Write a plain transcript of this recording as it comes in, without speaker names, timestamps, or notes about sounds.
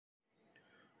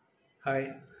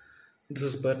Hi, this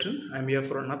is Burton. I'm here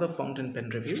for another fountain pen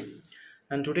review.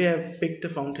 And today I've picked a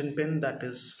fountain pen that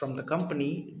is from the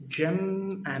company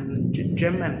Gem and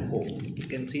Co. You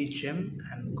can see Gem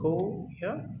and Co.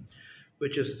 here,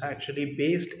 which is actually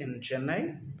based in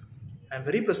Chennai. And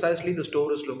very precisely, the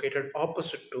store is located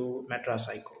opposite to Madras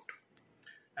High Court.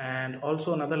 And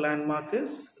also another landmark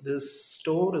is this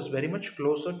store is very much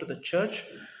closer to the church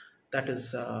that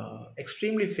is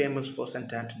extremely famous for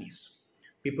St. Anthony's.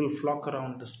 People flock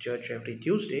around this church every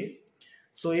Tuesday.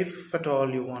 So if at all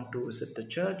you want to visit the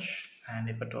church, and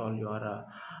if at all you are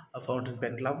a fountain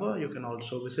pen lover, you can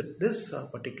also visit this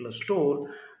particular store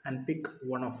and pick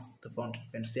one of the fountain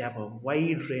pens. They have a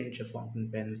wide range of fountain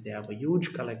pens. They have a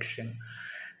huge collection,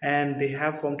 and they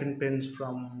have fountain pens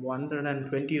from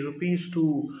 120 rupees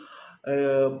to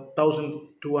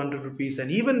 1200 rupees,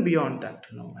 and even beyond that.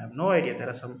 No, I have no idea. There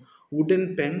are some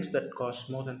wooden pens that cost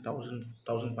more than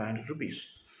 1500 rupees.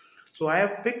 So I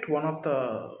have picked one of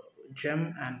the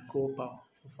Gem and Co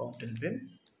fountain pen.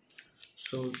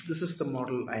 So this is the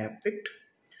model I have picked,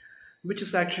 which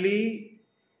is actually,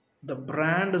 the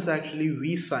brand is actually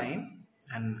V'Sign,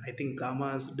 and I think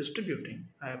Gama is distributing.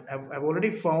 I've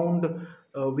already found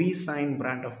a V'Sign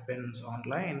brand of pens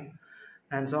online,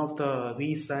 and some of the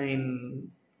V'Sign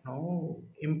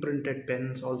imprinted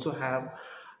pens also have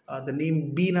the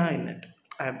name Bina in it.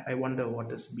 I wonder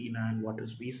what is Bina and what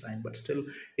is V'Sign, but still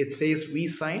it says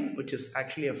V'Sign, which is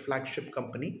actually a flagship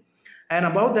company. And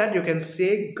above that you can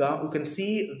see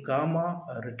Gama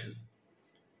written.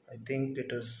 I think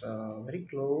it is very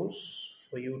close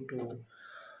for you to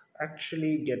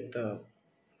actually get the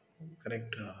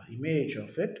correct image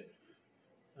of it.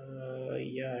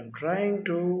 Yeah, I'm trying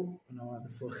to,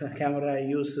 the camera I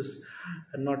use is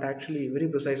not actually very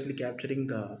precisely capturing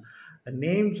the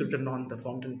names written on the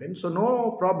fountain pen. So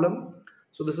no problem.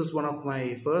 So this is one of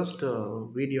my first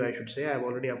video, I should say. I've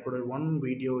already uploaded one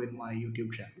video in my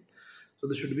YouTube channel. So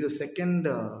this should be the second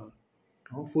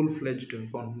full-fledged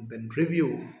fountain pen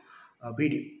review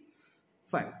video.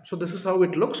 Fine. So this is how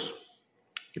it looks.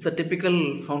 It's a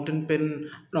typical fountain pen.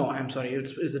 No, I'm sorry.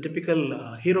 It's a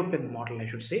typical hero pen model, I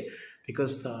should say,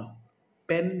 because the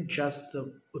pen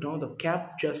the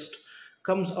cap just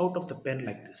comes out of the pen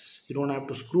like this. You don't have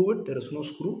to screw it. There is no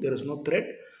screw. There is no thread.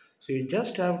 So you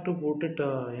just have to put it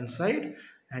inside,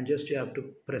 and just you have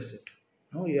to press it.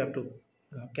 No, you have to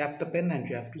cap the pen, and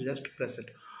you have to just press it.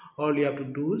 All you have to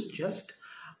do is just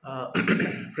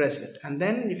press it, and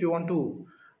then if you want to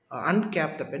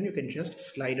uncap the pen, you can just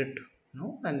slide it,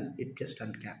 and it just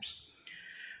uncaps.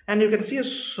 And you can see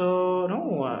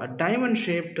a diamond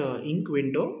shaped ink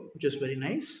window, which is very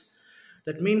nice.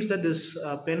 That means that this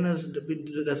pen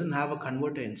doesn't have a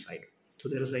converter inside. So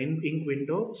there is an ink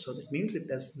window, so that means it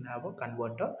doesn't have a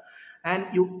converter, and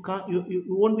you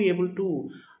won't be able to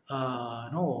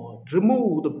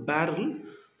remove the barrel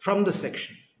from the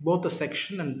section. Both the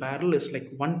section and barrel is like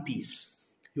one piece.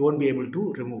 You won't be able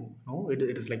to remove. No, it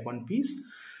is like one piece.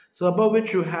 So above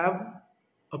which you have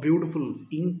a beautiful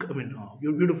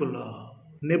beautiful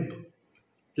nib,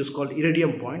 which is called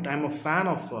iridium point. I'm a fan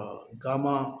of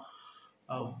Gama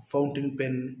fountain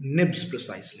pen nibs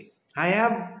precisely. I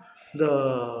have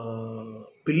the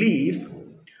belief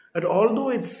that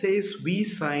although it says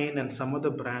V'Sign and some other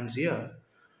brands here,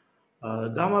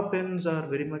 Gama pens are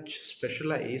very much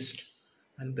specialized,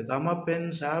 and the Gama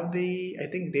pens have I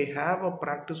think they have a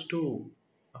practice to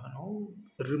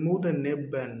remove the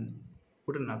nib and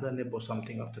put another nib or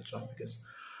something of that sort, because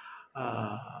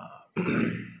uh,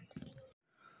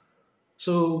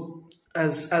 so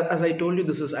as I told you,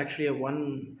 this is actually a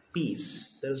one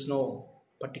piece. There is no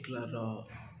particular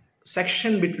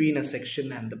section between a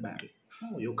section and the barrel.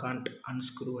 No, you can't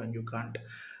unscrew and you can't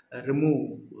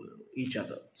remove each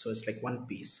other. So it's like one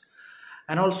piece.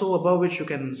 And also above which you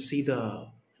can see the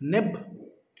nib,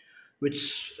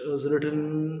 which is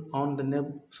written on the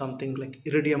nib something like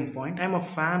iridium point. I'm a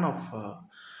fan of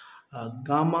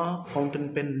Gama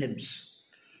fountain pen nibs,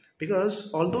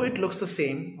 because although it looks the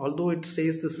same, although it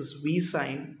says this is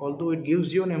V'Sign, although it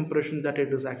gives you an impression that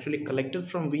it is actually collected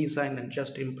from V'Sign and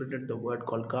just imprinted the word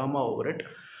called Gama over it,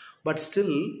 but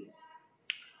still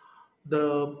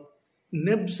the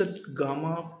nibs that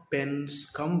Gama pens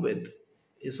come with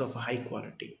is of a high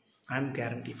quality. I'm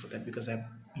guaranteed for that, because I've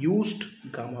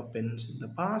used Gama pens in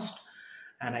the past,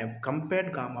 and I've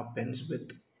compared Gama pens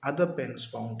with other pens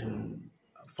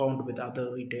found with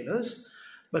other retailers,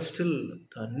 but still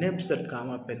the nibs that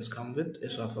Gama pens come with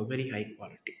is of a very high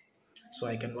quality. So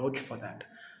I can vouch for that.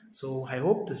 So I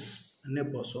hope this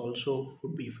nib also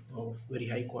would be of very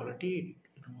high quality.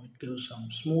 It gives some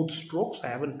smooth strokes. I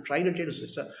haven't tried it yet.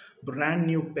 It's a brand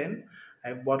new pen,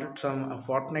 I bought it some a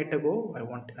fortnight ago.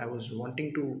 I was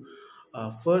wanting to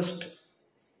first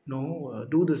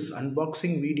do this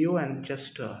unboxing video and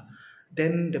just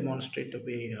then demonstrate the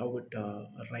way how it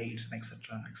rides and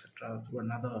etc through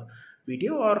another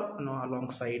video, or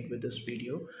alongside with this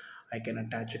video I can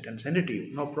attach it and send it to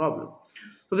you, no problem.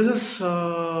 So this is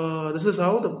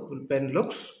how the pen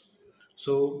looks.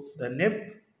 So the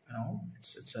nib,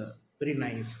 it's a very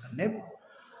nice nib.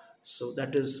 So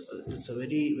that is it's a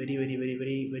very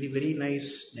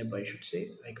nice nib, I should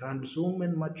say. I can't zoom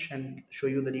in much and show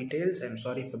you the details, I'm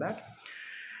sorry for that.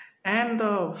 And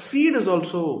the feed is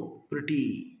also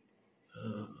pretty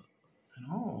uh, you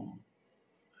know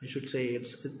I should say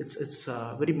it's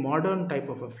a very modern type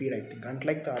of a feed, I think.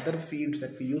 Unlike the other feeds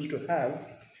that we used to have,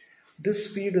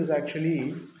 this feed is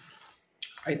actually,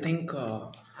 I think,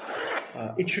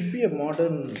 it should be a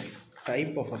modern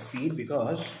type of a feed,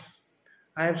 because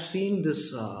I have seen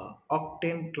this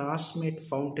Octane Classmate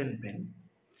fountain pen,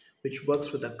 which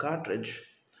works with a cartridge,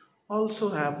 also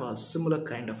have a similar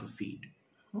kind of a feed.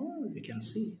 Oh, we can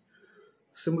see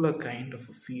similar kind of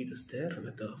a feed is there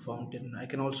with the fountain. I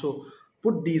can also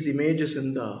put these images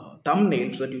in the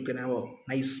thumbnail so that you can have a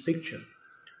nice picture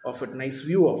of it, nice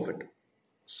view of it.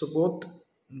 So both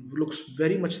looks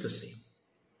very much the same,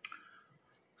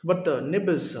 but the nib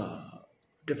is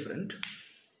different.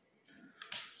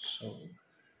 So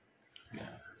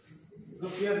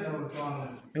look here,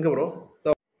 bro.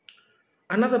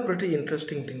 Another pretty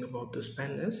interesting thing about this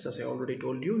pen is, as I already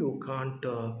told you, you can't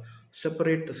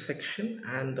separate the section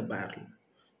and the barrel.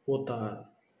 Both are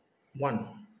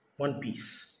one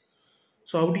piece.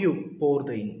 So how do you pour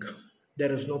the ink?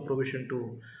 There is no provision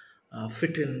to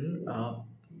fit in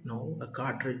a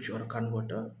cartridge or a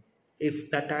converter.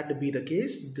 If that had to be the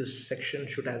case, this section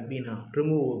should have been a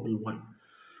removable one.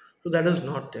 So that is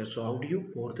not there. So how do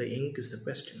you pour the ink is the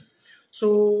question.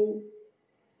 So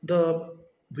the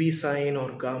V'Sign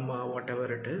or Gama,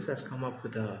 whatever it is, has come up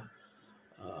with a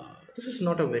this is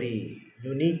not a very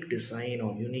unique design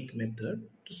or unique method.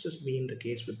 This has been the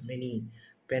case with many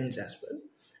pens as well.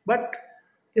 But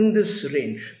in this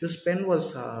range, this pen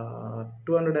was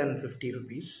 250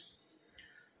 rupees.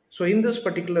 So in this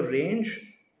particular range,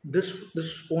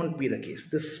 this won't be the case.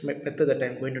 This method that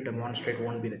I'm going to demonstrate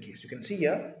won't be the case. You can see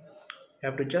here, you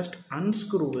have to just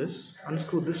unscrew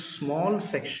this small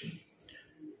section.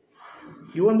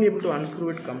 You won't be able to unscrew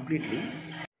it completely.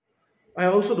 I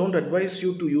also don't advise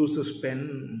you to use this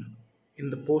pen in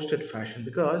the posted fashion,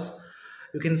 because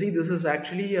you can see this is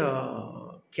actually a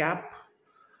cap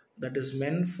that is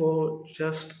meant for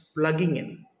just plugging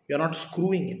in. You're not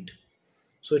screwing it.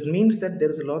 So it means that there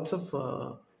is lots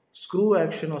of screw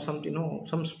action or something,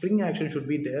 some spring action should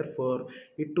be there for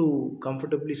it to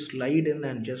comfortably slide in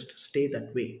and just stay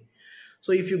that way.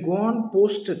 So if you go on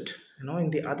post it, in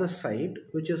the other side,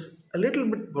 which is a little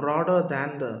bit broader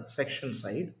than the section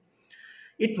side,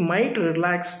 it might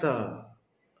relax the,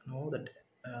 that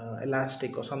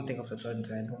elastic or something of the sort. I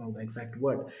don't know the exact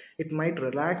word. It might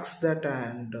relax that,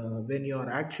 and when you are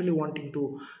actually wanting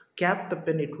to cap the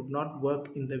pen, it would not work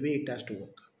in the way it has to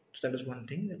work. So that is one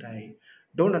thing that I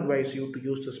don't advise you to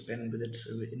use this pen with its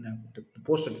in the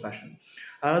posted fashion.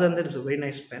 Other than that, it's a very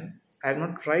nice pen. I have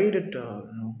not tried it.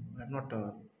 I have not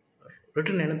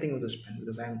written anything with this pen,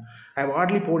 because I have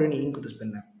hardly poured any ink with this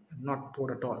pen. I have not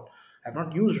poured at all. I have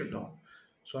not used it at all.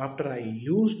 So after I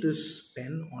use this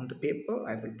pen on the paper,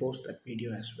 I will post that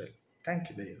video as well. Thank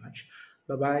you very much.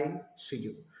 Bye bye. See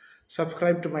you.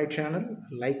 Subscribe to my channel,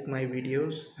 like my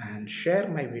videos, and share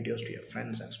my videos to your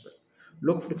friends as well.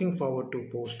 Looking forward to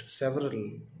post several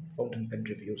fountain pen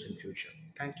reviews in future.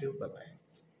 Thank you. Bye bye.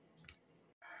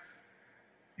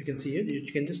 You can see it.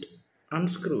 You can just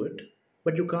unscrew it,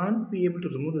 but you can't be able to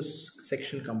remove this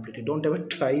section completely. Don't ever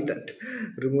try that,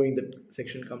 removing the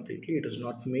section completely. It is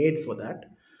not made for that.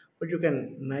 But you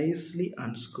can nicely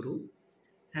unscrew,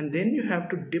 and then you have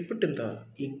to dip it in the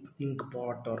ink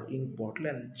pot or ink bottle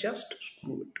and just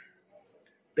screw it.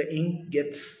 The ink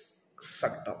gets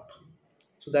sucked up.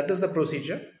 So that is the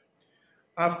procedure.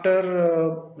 After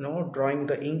drawing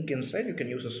the ink inside, you can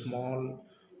use a small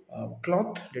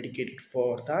cloth dedicated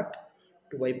for that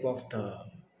to wipe off the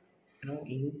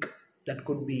ink that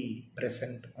could be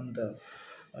present on the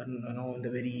in the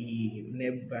very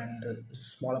nib and the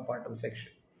smaller part of the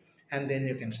section, and then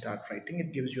you can start writing.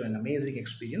 It gives you an amazing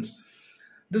experience.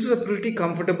 This is a pretty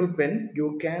comfortable pen.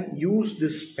 You can use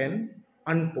this pen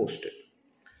unposted.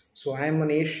 So I am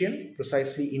an Asian,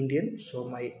 precisely Indian, so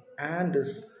my hand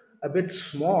is a bit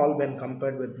small when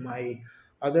compared with my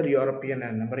other European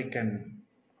and American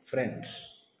friends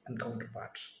and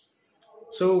counterparts.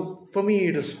 So for me,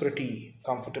 it is pretty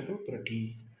comfortable,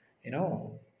 pretty,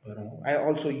 I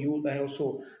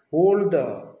also hold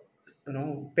the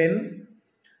pen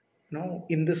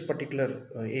in this particular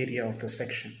area of the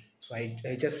section. So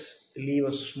I just leave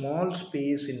a small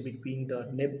space in between the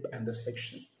nib and the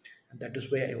section, and that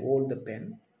is where I hold the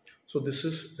pen. So this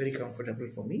is very comfortable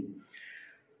for me.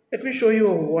 Let me show you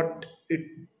what it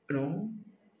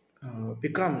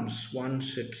becomes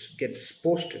once it gets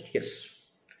posted. Yes.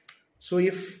 So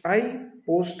if I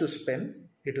post this pen,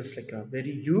 it is like a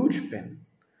very huge pen,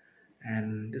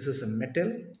 and this is a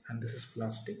metal and this is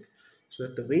plastic, so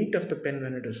that the weight of the pen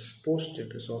when it is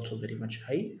posted is also very much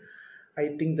high.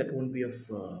 I think that won't be a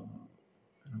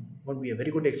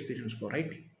very good experience for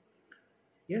writing.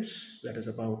 Yes, that is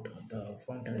about the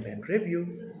fountain pen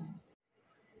review.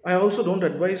 I also don't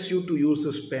advise you to use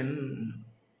this pen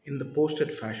in the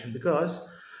posted fashion, because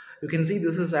you can see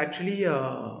this is actually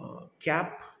a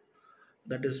cap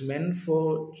that is meant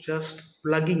for just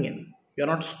plugging in. You're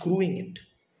not screwing it.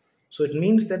 So it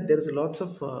means that there is a lots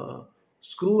of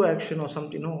screw action or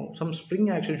something, some spring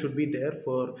action should be there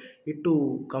for it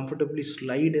to comfortably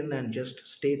slide in and just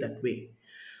stay that way.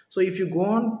 So if you go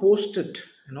on post it,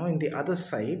 in the other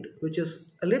side, which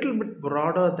is a little bit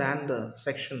broader than the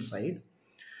section side,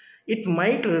 it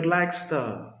might relax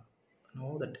the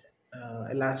that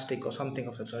elastic or something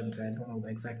of that sort. I don't know the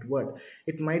exact word.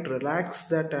 It might relax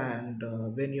that, and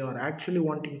when you are actually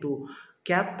wanting to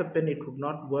cap the pen, it would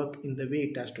not work in the way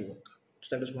it has to work.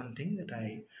 So that is one thing that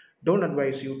I don't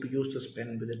advise you to use this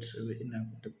pen with its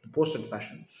the posted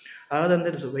fashion. Other than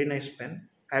that, it's a very nice pen.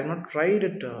 I have not tried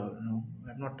it. I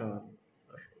have not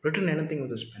written anything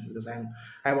with this pen, because I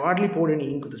have hardly poured any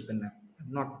ink with this pen. I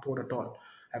have not poured at all.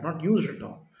 I have not used it at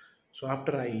all. So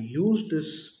after I use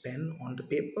this pen on the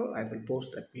paper, I will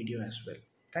post that video as well.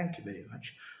 Thank you very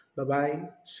much. Bye bye.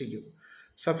 See you.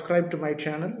 Subscribe to my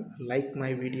channel, like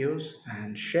my videos,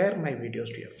 and share my videos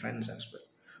to your friends as well.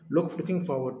 Looking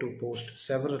forward to post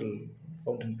several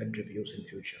fountain pen reviews in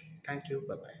future. Thank you.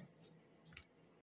 Bye bye.